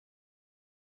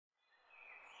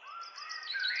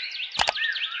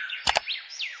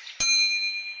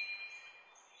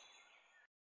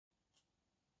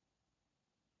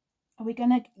Are we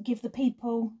going to give the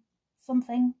people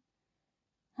something?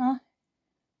 Huh?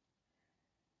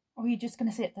 Or are you just going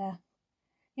to sit there?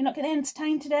 You're not going to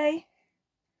entertain today?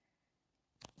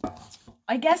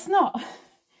 I guess not.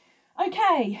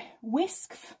 Okay,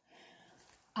 Wiskf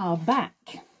are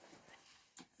back.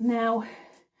 Now,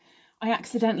 I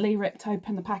accidentally ripped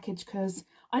open the package because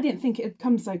I didn't think it would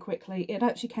come so quickly. It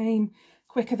actually came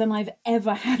quicker than I've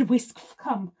ever had Wiskf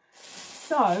come.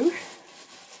 So,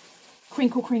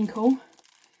 crinkle, crinkle.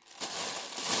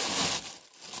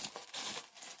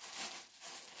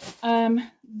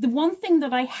 The one thing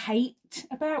that I hate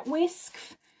about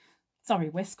Wiskf,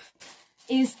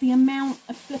 is the amount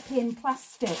of flipping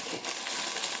plastic.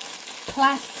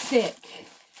 Plastic.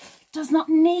 It does not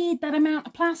need that amount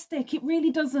of plastic. It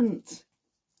really doesn't.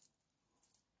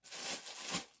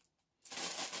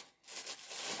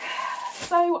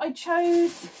 So I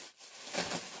chose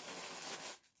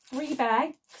 3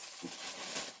 bags.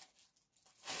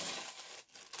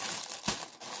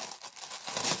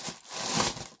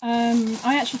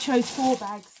 I actually chose 4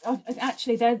 bags.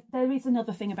 Actually, there is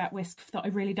another thing about Wiskf that I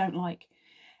really don't like.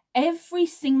 Every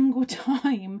single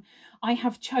time I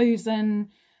have chosen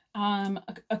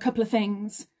a couple of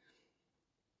things,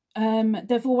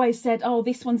 they've always said, oh,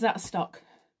 this one's out of stock.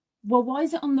 Well, why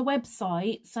is it on the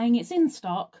website saying it's in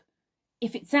stock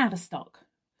if it's out of stock?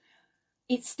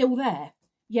 It's still there.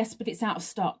 Yes, but it's out of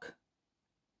stock.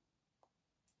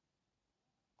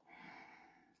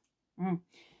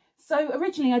 So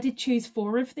originally I did choose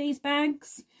 4 of these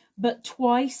bags, but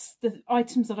twice the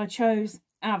items that I chose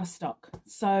out of stock.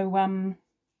 So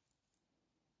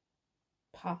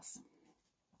pass.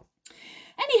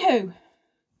 Anywho,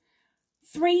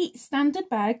 3 standard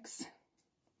bags,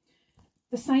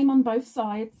 the same on both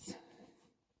sides.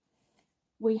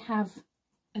 We have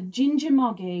a ginger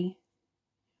moggy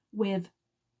with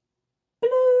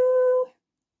blue.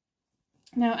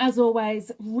 Now, as always,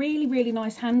 really, really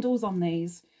nice handles on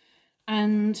these.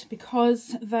 And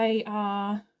because they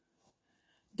are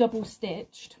double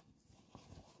stitched,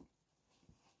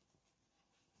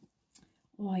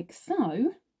 like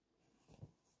so,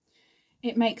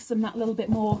 it makes them that little bit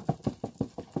more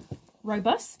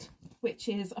robust, which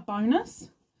is a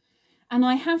bonus. And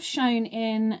I have shown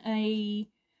in a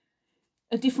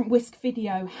different Wiskf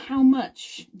video how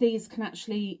much these can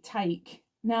actually take.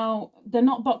 Now, they're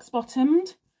not box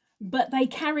bottomed, but they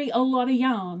carry a lot of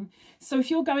yarn. So if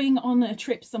you're going on a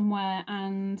trip somewhere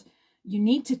and you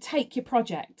need to take your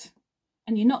project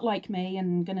and you're not like me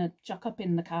and gonna chuck up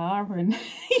in the car, and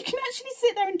you can actually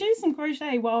sit there and do some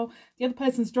crochet while the other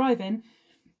person's driving,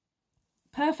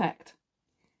 perfect.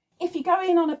 If you're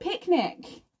going on a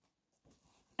picnic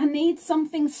and need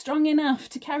something strong enough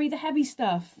to carry the heavy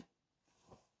stuff,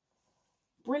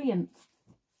 brilliant.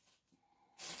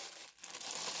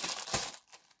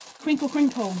 Crinkle,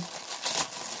 crinkle.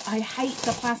 I hate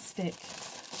the plastic.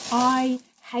 I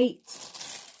hate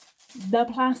the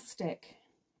plastic.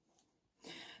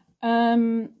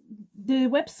 The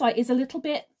website is a little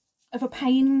bit of a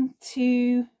pain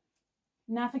to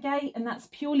navigate, and that's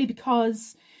purely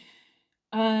because,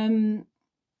 as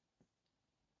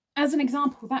an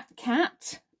example, that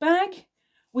cat bag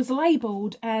was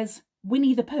labelled as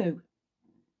Winnie the Pooh.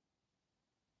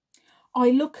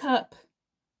 I look up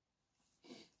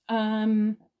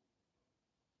a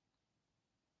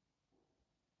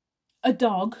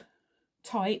dog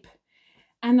type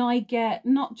and I get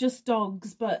not just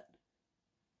dogs but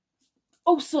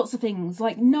all sorts of things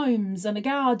like gnomes and a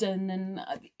garden, and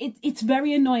it's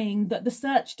very annoying that the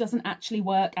search doesn't actually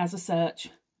work as a search.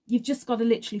 You've just got to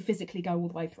literally physically go all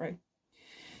the way through.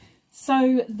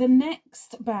 So the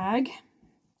next bag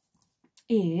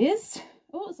is,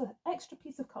 oh, it's an extra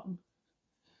piece of cotton.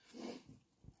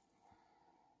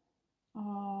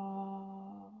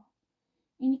 Oh,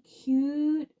 ain't it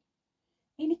cute?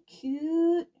 Ain't it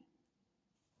cute?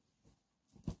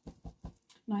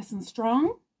 Nice and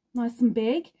strong, nice and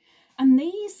big. And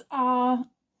these are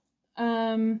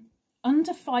under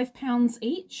 £5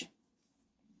 each.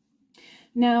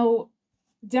 Now,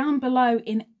 down below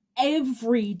in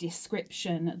every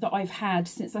description that I've had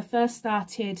since I first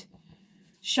started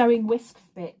showing Wiskf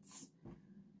bits,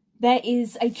 there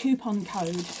is a coupon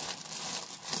code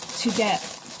to get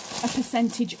a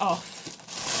percentage off.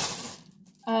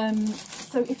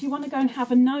 So if you want to go and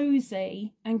have a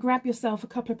nosy and grab yourself a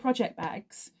couple of project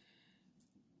bags,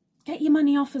 get your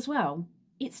money off as well.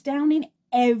 It's down in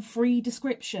every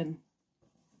description.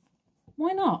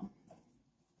 Why not?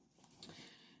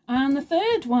 And the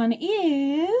third one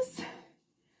is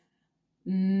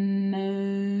no,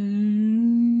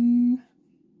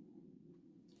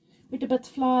 with the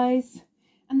butterflies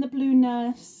and the blue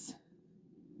nurse.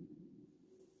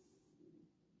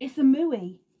 It's a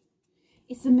mooey.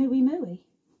 It's a mooey mooey.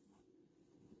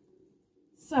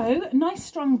 So, nice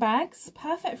strong bags,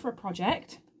 perfect for a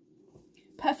project,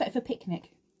 perfect for picnic.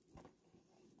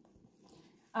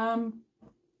 And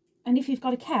if you've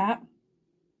got a cat,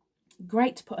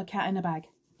 great to put a cat in a bag.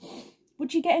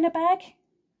 Would you get in a bag,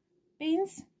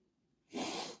 Beans?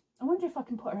 I wonder if I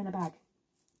can put her in a bag.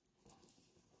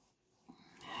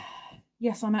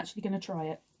 Yes, I'm actually going to try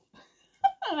it.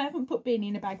 I haven't put Beany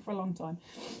in a bag for a long time.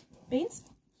 Beans,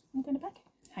 I'm going to bag.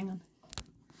 Hang on.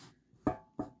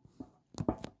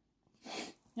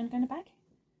 You want to go in a bag?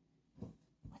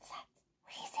 What's that?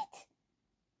 What is it?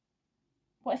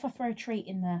 What if I throw a treat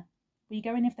in there? Will you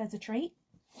go in if there's a treat?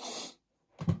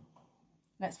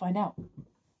 Let's find out.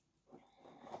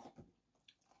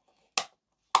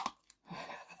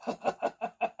 I'm going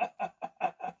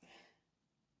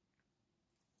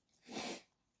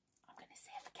to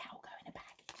see if a cat will go in a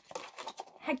bag.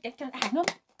 Hang on.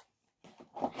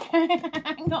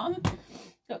 Hang on.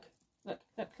 Look, look,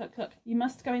 look, look, look. You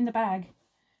must go in the bag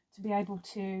to be able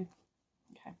to...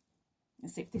 Okay.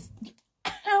 Let's see if this...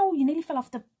 Ow! You nearly fell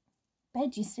off the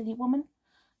bed, you silly woman.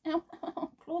 Ow.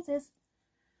 Clauses.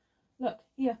 Look,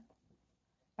 here.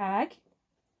 Bag.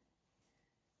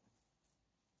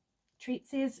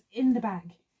 Treats is in the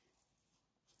bag.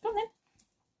 Go on then.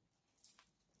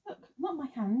 Look, not my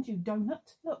hand, you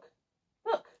donut. Look,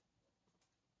 look.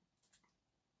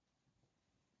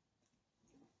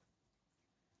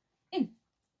 In.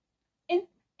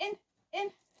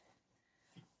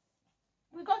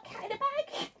 We've got a cat in a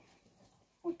bag.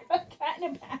 We've got a cat in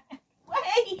a bag.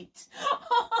 Wait.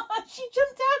 Oh, she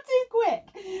jumped out too quick.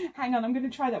 Hang on, I'm going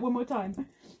to try that one more time.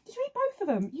 Did you eat both of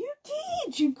them? You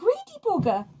did, you greedy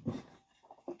bugger.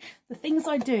 The things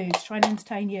I do to try and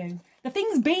entertain you. The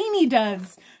things Beany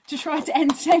does to try to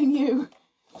entertain you.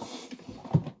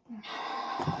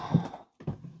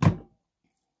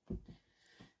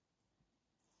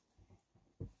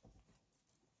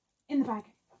 In the bag.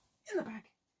 In the bag.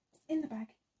 In the bag.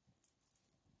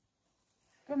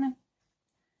 Go on then.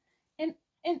 In.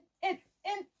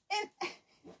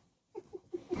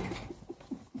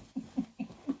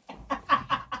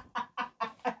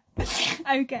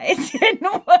 Okay, it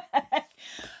didn't work.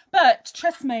 But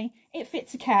trust me, it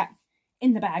fits a cat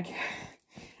in the bag.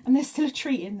 And there's still a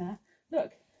treat in there.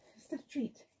 Look, there's still a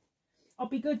treat. I'll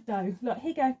be good though. Look, here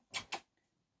you go.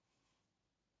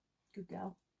 Good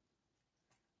girl.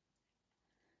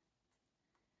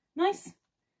 Nice.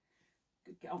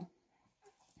 Good girl.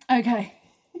 Okay.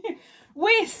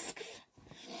 Wiskf.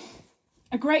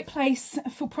 A great place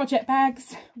for project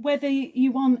bags, whether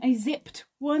you want a zipped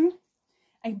one,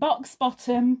 a box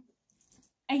bottom,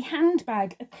 a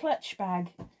handbag, a clutch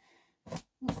bag,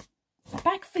 a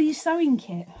bag for your sewing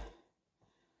kit.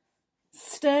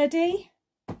 Sturdy.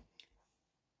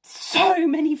 So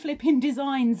many flipping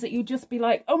designs that you'll just be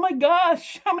like, oh my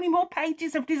gosh, how many more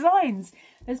pages of designs?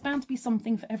 There's bound to be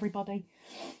something for everybody.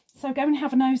 So go and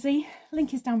have a nosy.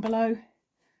 Link is down below.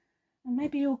 And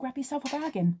maybe you'll grab yourself a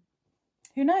bargain.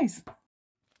 Who knows?